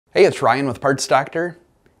Hey, it's Ryan with Parts Doctor,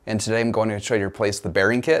 and today I'm going to show you how to replace the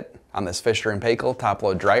bearing kit on this Fisher Paykel top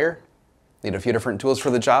load dryer. Need a few different tools for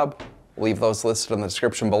the job. We'll leave those listed in the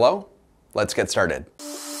description below. Let's get started.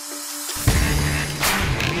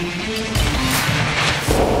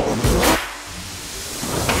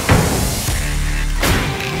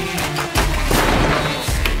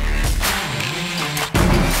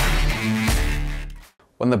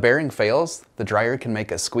 When the bearing fails, the dryer can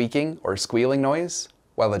make a squeaking or squealing noise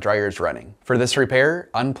while the dryer is running. For this repair,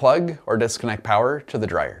 unplug or disconnect power to the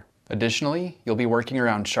dryer. Additionally, you'll be working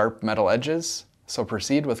around sharp metal edges, so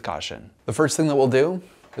proceed with caution. The first thing that we'll do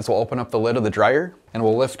is we'll open up the lid of the dryer and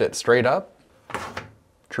we'll lift it straight up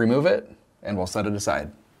to remove it, and we'll set it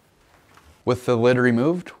aside. With the lid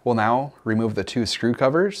removed, we'll now remove the two screw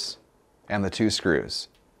covers and the two screws.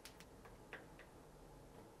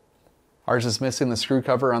 Ours is missing the screw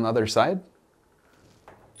cover on the other side.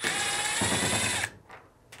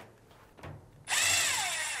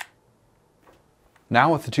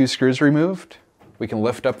 Now with the two screws removed, we can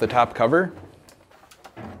lift up the top cover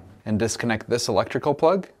and disconnect this electrical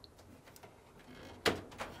plug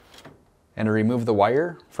and remove the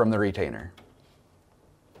wire from the retainer.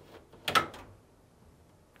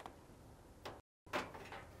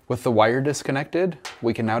 With the wire disconnected,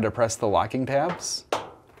 we can now depress the locking tabs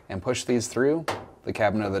and push these through the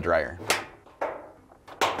cabinet of the dryer.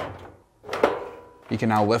 You can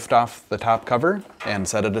now lift off the top cover and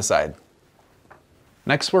set it aside.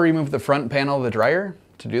 Next, we'll remove the front panel of the dryer.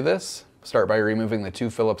 To do this, start by removing the two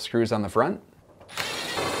Phillips screws on the front.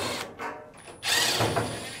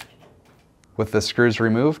 With the screws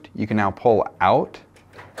removed, you can now pull out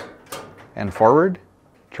and forward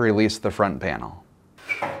to release the front panel.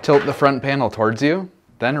 Tilt the front panel towards you,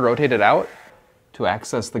 then rotate it out to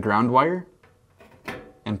access the ground wire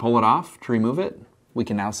and pull it off to remove it. We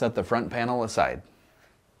can now set the front panel aside.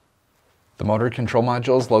 The motor control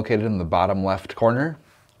module is located in the bottom left corner.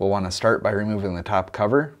 We'll want to start by removing the top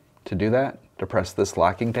cover. To do that, depress this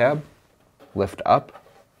locking tab, lift up,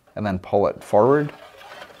 and then pull it forward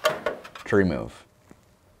to remove.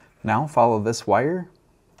 Now follow this wire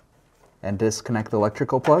and disconnect the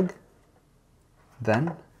electrical plug.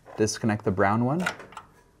 Then disconnect the brown one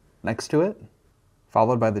next to it,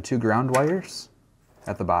 followed by the two ground wires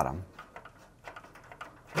at the bottom.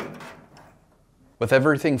 With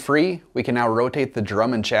everything free, we can now rotate the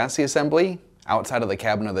drum and chassis assembly outside of the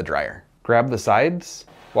cabinet of the dryer. Grab the sides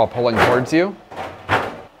while pulling towards you.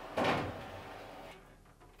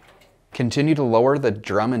 Continue to lower the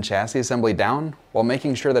drum and chassis assembly down while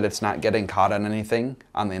making sure that it's not getting caught on anything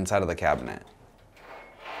on the inside of the cabinet.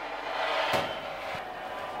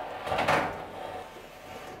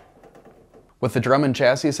 With the drum and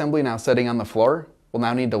chassis assembly now sitting on the floor, we'll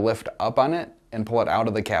now need to lift up on it and pull it out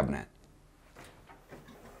of the cabinet.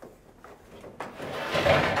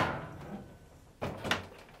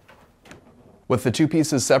 With the two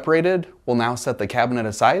pieces separated, we'll now set the cabinet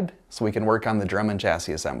aside so we can work on the drum and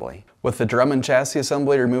chassis assembly. With the drum and chassis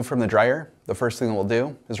assembly removed from the dryer, the first thing that we'll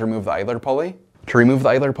do is remove the idler pulley. To remove the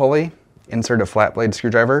idler pulley, insert a flat blade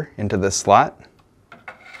screwdriver into this slot.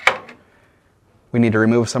 We need to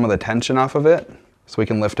remove some of the tension off of it so we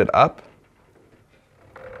can lift it up.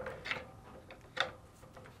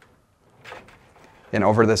 And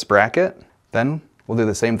over this bracket. Then we'll do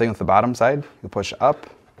the same thing with the bottom side. You push up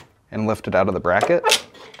and lift it out of the bracket.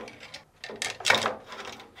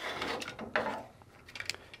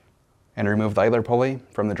 And remove the idler pulley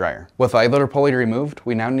from the dryer. With the idler pulley removed,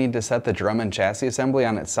 we now need to set the drum and chassis assembly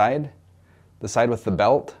on its side. The side with the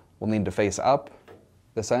belt will need to face up.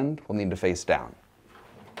 This end will need to face down.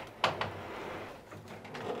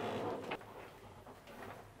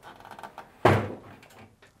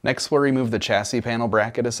 Next, we'll remove the chassis panel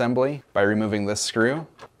bracket assembly by removing this screw.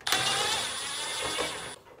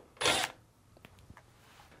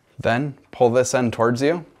 Then pull this end towards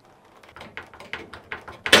you.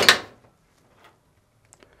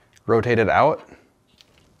 Rotate it out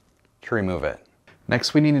to remove it.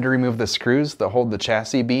 Next, we need to remove the screws that hold the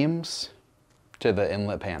chassis beams to the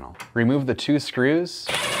inlet panel. Remove the two screws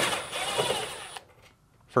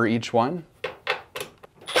for each one,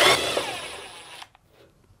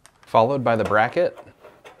 followed by the bracket,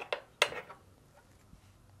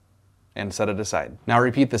 and set it aside. Now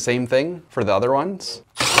repeat the same thing for the other ones.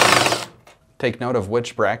 Take note of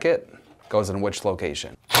which bracket goes in which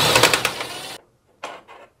location.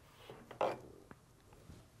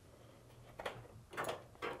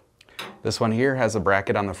 This one here has a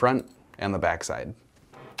bracket on the front and the back side.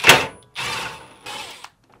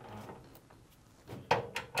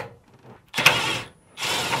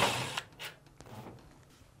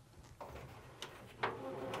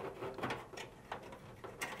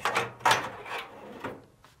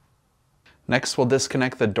 Next, we'll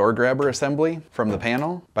disconnect the door grabber assembly from the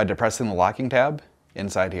panel by depressing the locking tab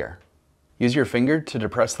inside here. Use your finger to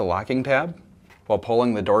depress the locking tab while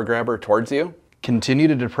pulling the door grabber towards you. Continue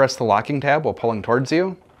to depress the locking tab while pulling towards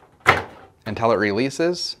you until it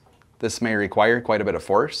releases. This may require quite a bit of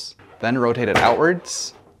force. Then rotate it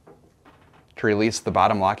outwards to release the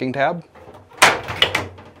bottom locking tab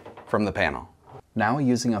from the panel. Now,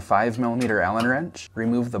 using a 5mm Allen wrench,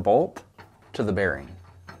 remove the bolt to the bearing.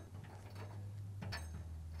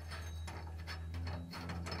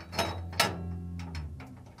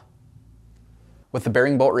 With the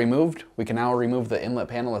bearing bolt removed, we can now remove the inlet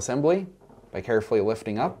panel assembly by carefully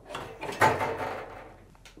lifting up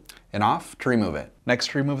and off to remove it.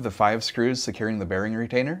 Next, remove the 5 screws securing the bearing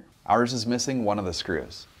retainer. Ours is missing one of the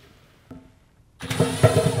screws.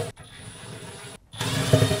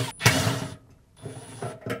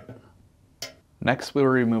 Next, we will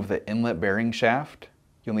remove the inlet bearing shaft.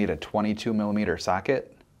 You'll need a 22mm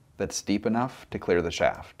socket that's deep enough to clear the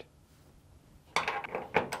shaft.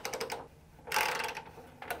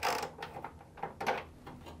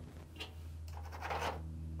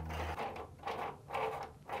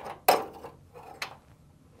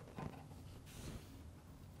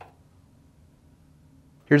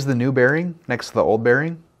 Here's the new bearing next to the old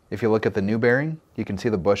bearing. If you look at the new bearing, you can see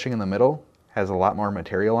the bushing in the middle has a lot more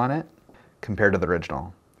material on it compared to the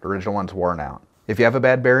original. The original one's worn out. If you have a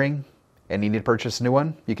bad bearing and you need to purchase a new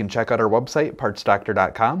one, you can check out our website,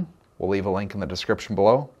 partsdoctor.com. We'll leave a link in the description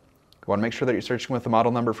below. You want to make sure that you're searching with the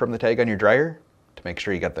model number from the tag on your dryer to make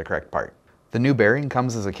sure you get the correct part. The new bearing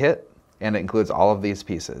comes as a kit and it includes all of these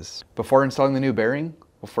pieces. Before installing the new bearing,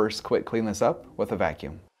 we'll first quick clean this up with a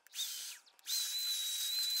vacuum.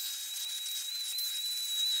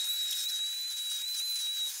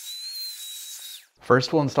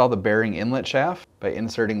 First, we'll install the bearing inlet shaft by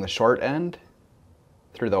inserting the short end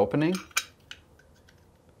through the opening.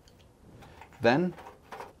 Then,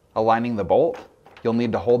 aligning the bolt. You'll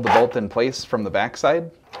need to hold the bolt in place from the backside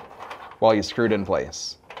while you screw it in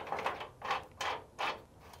place.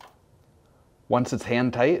 Once it's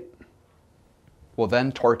hand tight, we'll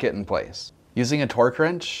then torque it in place. Using a torque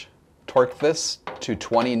wrench, torque this to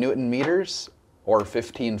 20 Newton meters or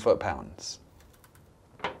 15 foot-pounds.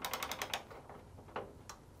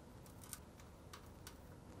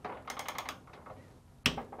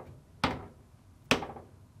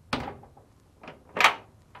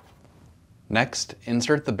 Next,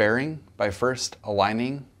 insert the bearing by first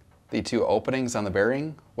aligning the 2 openings on the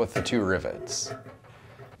bearing with the 2 rivets.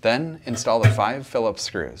 Then, install the 5 Phillips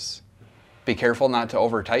screws. Be careful not to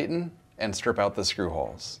over-tighten and strip out the screw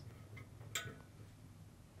holes.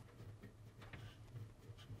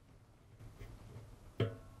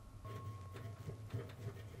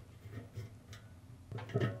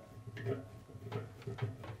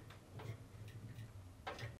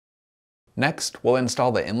 Next, we'll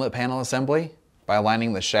install the inlet panel assembly by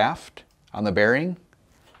aligning the shaft on the bearing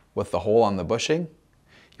with the hole on the bushing.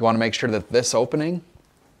 You want to make sure that this opening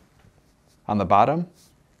on the bottom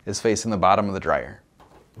is facing the bottom of the dryer.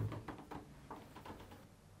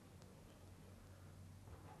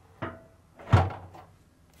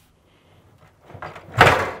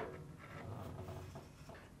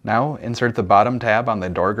 Now, insert the bottom tab on the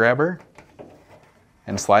door grabber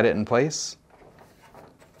and slide it in place.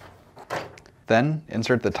 Then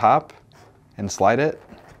insert the top and slide it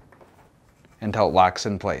until it locks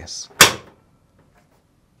in place.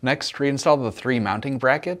 Next, reinstall the 3 mounting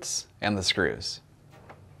brackets and the screws.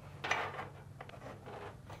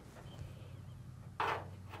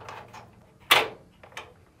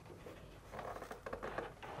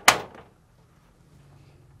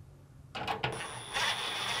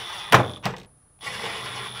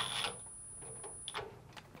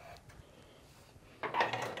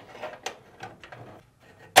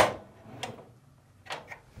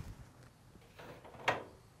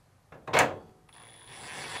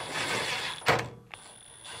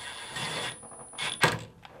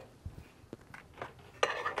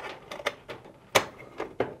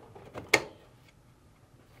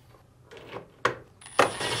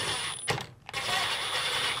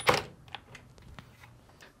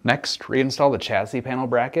 Next, reinstall the chassis panel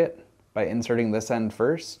bracket by inserting this end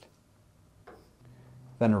first,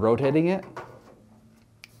 then rotating it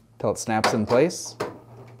till it snaps in place.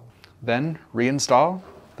 Then reinstall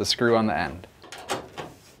the screw on the end.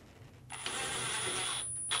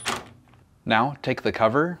 Now take the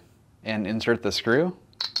cover and insert the screw.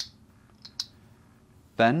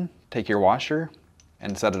 Then take your washer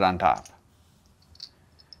and set it on top.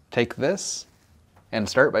 Take this and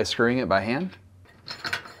start by screwing it by hand.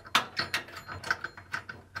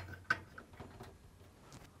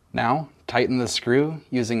 Now, Tighten the screw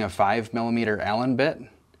using a 5mm Allen bit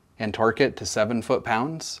and torque it to 7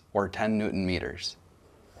 foot-pounds or 10 Newton meters.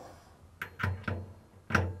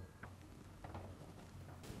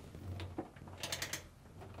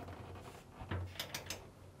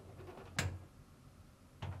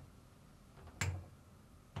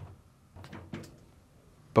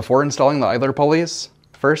 Before installing the idler pulleys,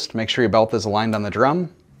 first make sure your belt is aligned on the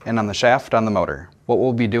drum and on the shaft on the motor. What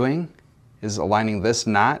we'll be doing is aligning this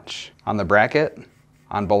notch on the bracket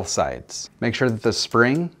on both sides. Make sure that the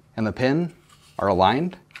spring and the pin are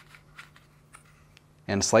aligned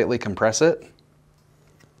and slightly compress it.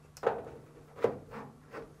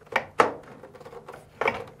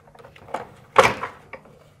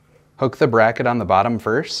 Hook the bracket on the bottom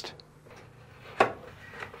first.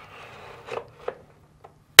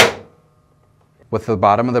 With the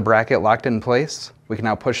bottom of the bracket locked in place, we can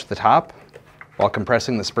now push the top while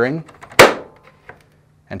compressing the spring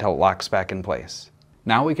until it locks back in place.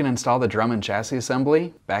 Now we can install the drum and chassis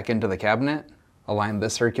assembly back into the cabinet, align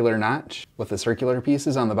this circular notch with the circular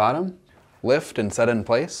pieces on the bottom, lift and set in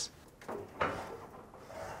place.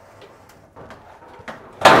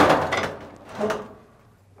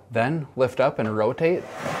 Then lift up and rotate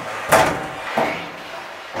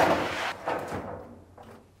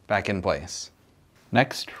back in place.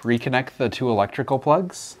 Next, reconnect the 2 electrical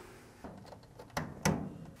plugs,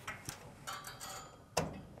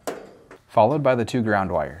 followed by the 2 ground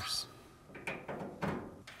wires,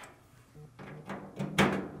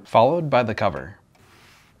 followed by the cover.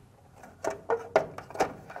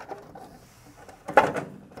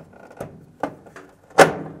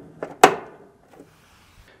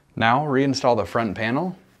 Now reinstall the front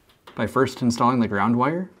panel by first installing the ground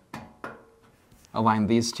wire. Align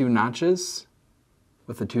these 2 notches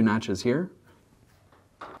with the 2 notches here.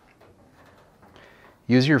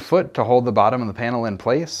 Use your foot to hold the bottom of the panel in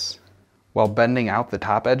place while bending out the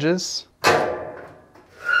top edges.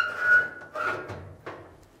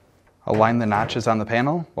 Align the notches on the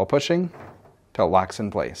panel while pushing till it locks in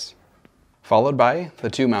place, followed by the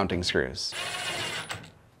 2 mounting screws.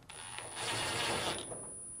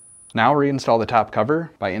 Now reinstall the top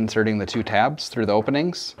cover by inserting the 2 tabs through the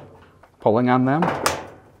openings, pulling on them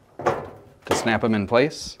to snap them in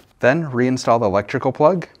place. Then reinstall the electrical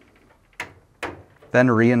plug. Then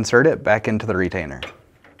reinsert it back into the retainer.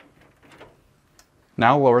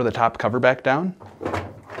 Now lower the top cover back down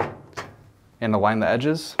and align the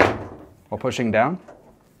edges while pushing down.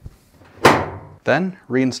 Then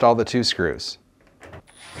reinstall the 2 screws,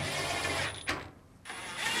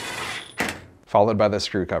 followed by the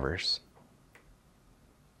screw covers.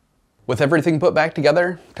 With everything put back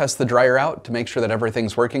together, test the dryer out to make sure that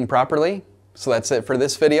everything's working properly. So that's it for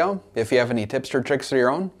this video. If you have any tips or tricks of your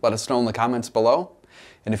own, let us know in the comments below.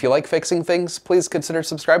 And if you like fixing things, please consider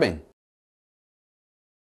subscribing.